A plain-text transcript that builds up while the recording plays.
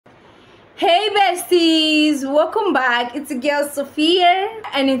besties, welcome back. It's a girl Sophia,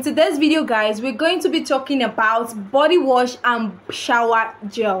 and in today's video guys, we're going to be talking about body wash and shower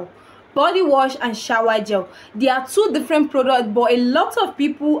gel. Body wash and shower gel, they are two different products, but a lot of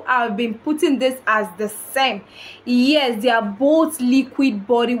people have been putting this as the same. Yes, they are both liquid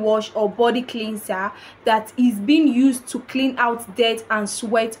body wash or body cleanser that is being used to clean out dirt and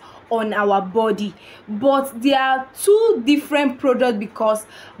sweat on our body, but they are two different products because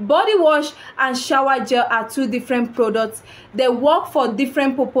body wash and shower gel are two different products. They work for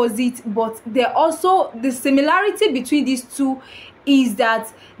different purposes, but they also, the similarity between these two is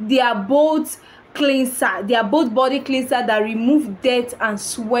that they are both cleanser. They are both body cleanser that remove dirt and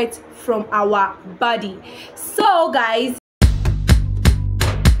sweat from our body. So guys,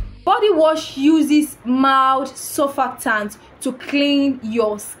 body wash uses mild surfactant to clean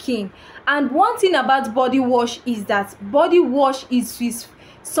your skin, and one thing about body wash is that body wash is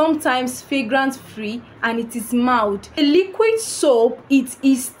sometimes fragrance free and it is mild. A liquid soap, it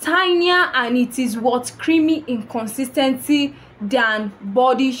is tinier and it is what creamy in consistency than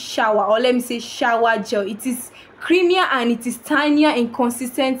body shower, or let me say shower gel. It is creamier and it is tinier in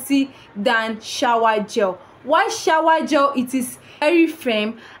consistency than shower gel. While shower gel, it is very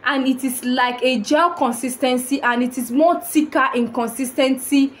firm and it is like a gel consistency and it is more thicker in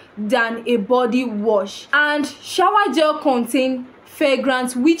consistency than a body wash. And shower gel contains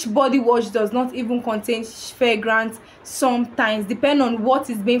fragrance, which body wash does not even contain fragrance sometimes, depending on what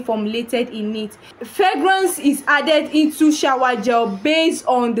is being formulated in it. Fragrance is added into shower gel based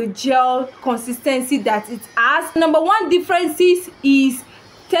on the gel consistency that it has. Number one difference is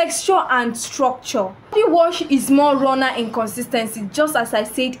texture and structure. Body wash is more runner in consistency, just as I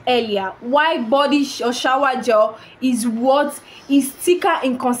said earlier, while body or shower gel is what is thicker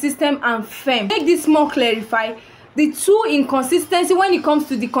in consistency and firm. Make this more clarify. The two in consistency, when it comes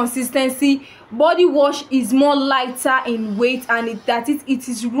to the consistency, body wash is more lighter in weight and it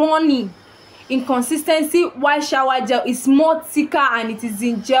is runny in consistency, while shower gel is more thicker and it is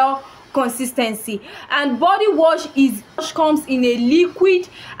in gel consistency. And body wash comes in a liquid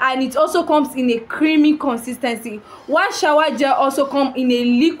and it also comes in a creamy consistency, while shower gel also comes in a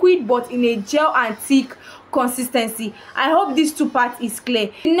liquid but in a gel and thick consistency. I hope these two parts is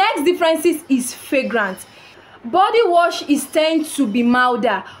clear. The next differences is fragrance. Body wash is tend to be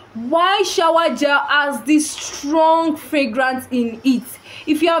milder, while shower gel has this strong fragrance in it.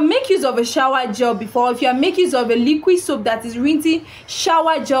 If you have make use of a shower gel before, if you have make use of a liquid soap that is rinsing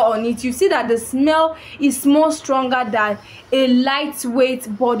shower gel on it, you see that the smell is more stronger than a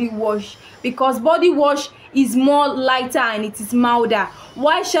lightweight body wash, because body wash is more lighter and it is milder,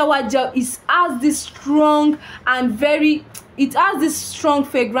 while shower gel has this strong and it has this strong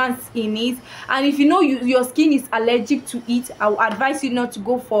fragrance in it. And if you know your skin is allergic to it, I would advise you not to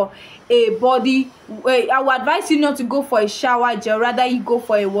go for a shower gel, rather you go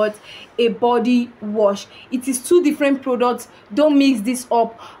for a body wash. It is two different products, don't mix this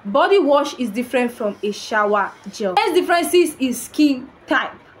up. Body wash is different from a shower gel. Next differences is skin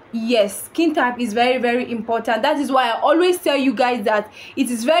type. Yes, skin type is very important. That is why I always tell you guys that it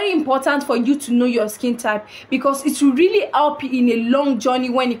is very important for you to know your skin type, because it will really help you in a long journey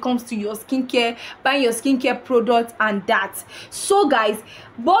when it comes to your skincare, buying your skincare products and that. So guys,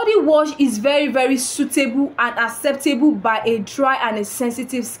 body wash is very suitable and acceptable by a dry and a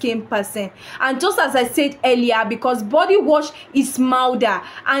sensitive skin person. And just as I said earlier, because body wash is milder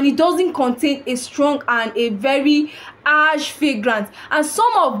and it doesn't contain a strong and a very harsh fragrance, and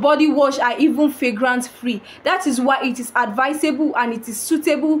some of body wash are even fragrance free. That is why it is advisable and it is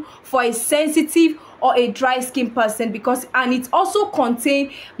suitable for a sensitive or a dry skin person, because it also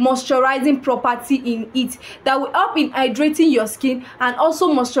contains moisturizing property in it that will help in hydrating your skin and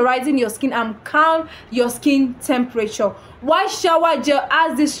also moisturizing your skin and calm your skin temperature. While shower gel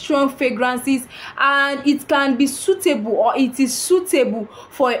has these strong fragrances and it can be suitable, or it is suitable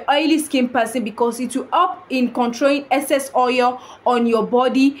for an oily skin person, because it will help in controlling excess oil on your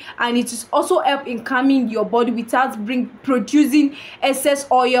body, and it is also help in calming your body without producing excess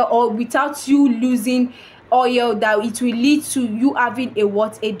oil, or without you losing oil that it will lead to you having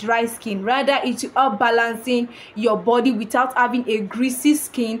a dry skin. Rather, it will help balancing your body without having a greasy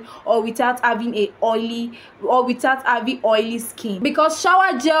skin, or without having oily skin, because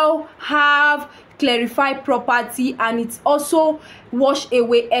shower gel have clarify property, and it also wash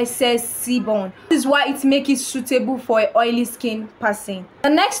away excess sebum. This is why it makes it suitable for an oily skin person. The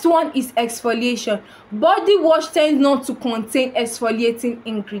next one is exfoliation. Body wash tends not to contain exfoliating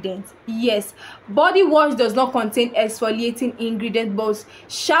ingredients. Yes, body wash does not contain exfoliating ingredients, but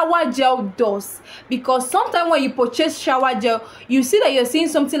shower gel does, because sometimes when you purchase shower gel, you see that you're seeing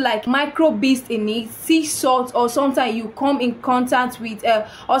something like micro beads in it, sea salt, or sometimes you come in contact with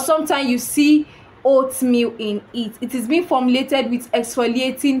or sometimes you see oatmeal in it. It is being formulated with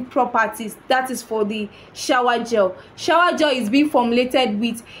exfoliating properties. That is for the shower gel. Shower gel is being formulated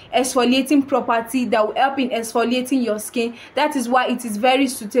with exfoliating property that will help in exfoliating your skin. That is why it is very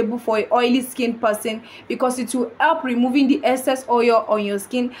suitable for an oily skin person, because it will help removing the excess oil on your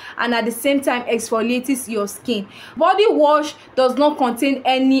skin and at the same time exfoliates your skin. Body wash does not contain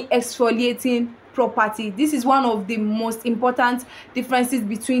any exfoliating property. This is one of the most important differences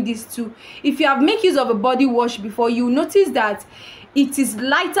between these two. If you have made use of a body wash before, you will notice that it is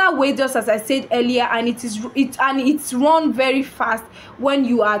lighter weight, just as I said earlier, and it's run very fast when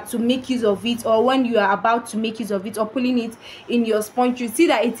you are to make use of it, or when you are about to make use of it, or pulling it in your sponge. You see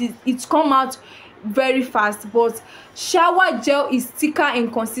that it's come out very fast. But shower gel is thicker in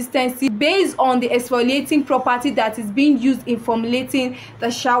consistency based on the exfoliating property that is being used in formulating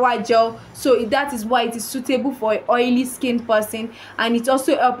the shower gel. So that is why it is suitable for an oily skin person, and it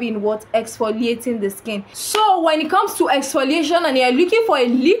also helps in exfoliating the skin. So when it comes to exfoliation and you're looking for a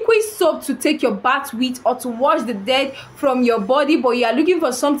liquid soap to take your bath with, or to wash the dirt from your body, but you are looking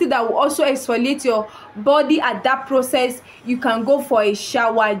for something that will also exfoliate your body at that process, you can go for a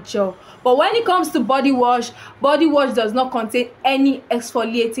shower gel. But when it comes to body wash does not contain any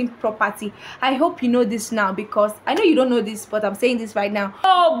exfoliating property. I hope you know this now, because I know you don't know this, but I'm saying this right now.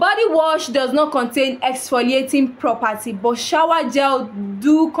 So body wash does not contain exfoliating property, but shower gel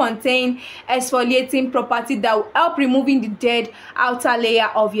do contain exfoliating property that will help removing the dead outer layer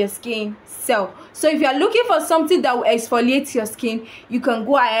of your skin cell. So if you are looking for something that will exfoliate your skin, you can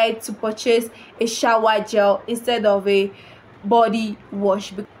go ahead to purchase a shower gel instead of a body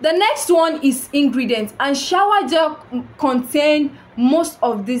wash. The next one is ingredients, and shower gel contain most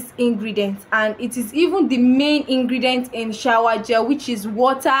of these ingredients, and it is even the main ingredient in shower gel, which is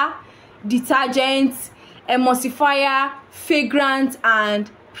water, detergent, emulsifier, fragrant, and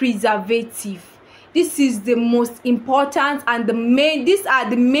preservative. This is the most important and these are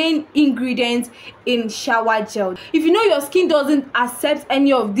the main ingredients in shower gel. If you know your skin doesn't accept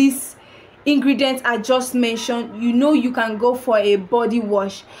any of these ingredients I just mentioned, you know you can go for a body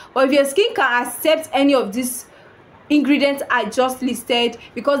wash. But if your skin can accept any of these ingredients I just listed,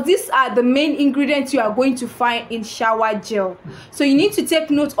 because these are the main ingredients you are going to find in shower gel, so you need to take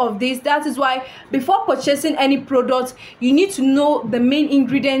note of this. That is why before purchasing any product, you need to know the main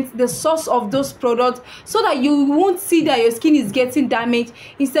ingredients, the source of those products, so that you won't see that your skin is getting damaged.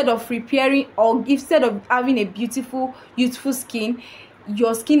 Instead of repairing, or instead of having a beautiful, youthful skin,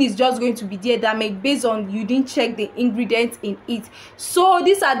 your skin is just going to be damaged based on you didn't check the ingredients in it. So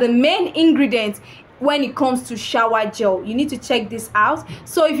these are the main ingredients when it comes to shower gel. You need to check this out.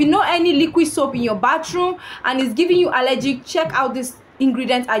 So if you know any liquid soap in your bathroom and it's giving you allergic, check out this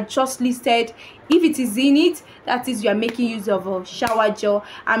ingredient I just listed. If it is in it, that is, you are making use of a shower gel.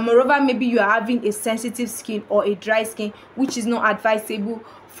 And moreover, maybe you are having a sensitive skin or a dry skin, which is not advisable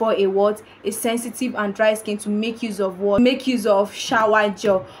for a sensitive and dry skin to make use of shower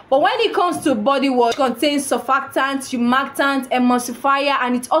gel. But when it comes to body wash, it contains surfactants, humectants, emulsifier,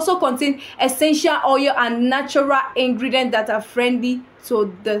 and it also contains essential oil and natural ingredients that are friendly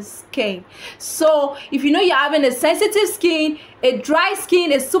to the skin. So if you know you're having a sensitive skin, a dry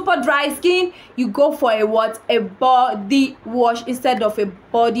skin, a super dry skin, you go for a body wash instead of a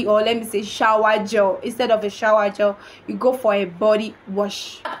body, or let me say shower gel. Instead of a shower gel, you go for a body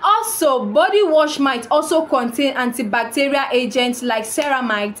wash. Also, body wash might also contain antibacterial agents like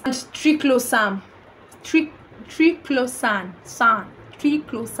ceramide and triclosan,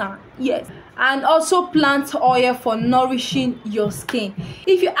 yes, and also plant oil for nourishing your skin.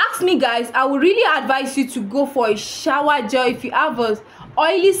 If you ask me, guys, I would really advise you to go for a shower gel if you have a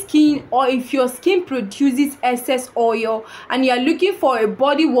oily skin, or if your skin produces excess oil and you are looking for a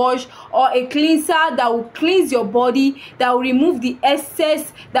body wash or a cleanser that will cleanse your body, that will remove the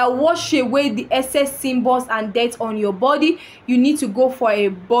excess, that will wash away the excess symbols and dirt on your body. You need to go for a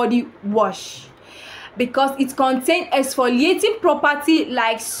body wash, because it contains exfoliating property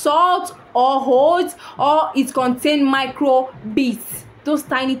like salt or oils, or it contains micro beads, those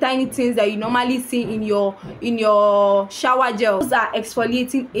tiny things that you normally see in your shower gel. Those are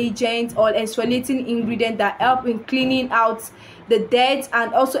exfoliating agents or exfoliating ingredients that help in cleaning out the dirt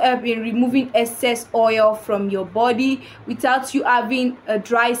and also help in removing excess oil from your body without you having a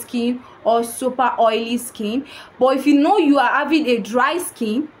dry skin or super oily skin. But if you know you are having a dry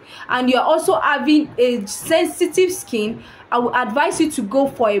skin and you're also having a sensitive skin, I would advise you to go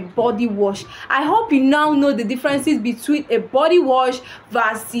for a body wash. I hope you now know the differences between a body wash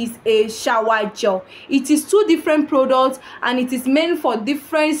versus a shower gel. It is two different products and it is meant for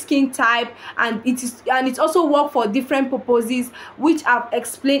different skin type, and it also works for different purposes, which I've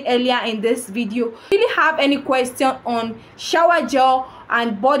explained earlier in this video. If you really have any question on shower gel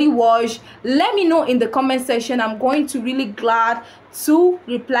and body wash, let me know in the comment section. I'm going to really glad to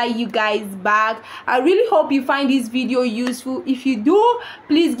reply you guys back. I really hope you find this video useful. If you do,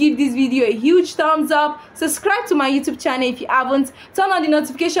 please give this video a huge thumbs up, subscribe to my YouTube channel if you haven't, turn on the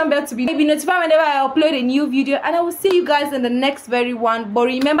notification bell to be notified whenever I upload a new video, and I will see you guys in the next very one. But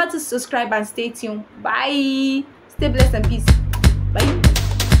remember to subscribe and stay tuned. Bye, stay blessed and peace.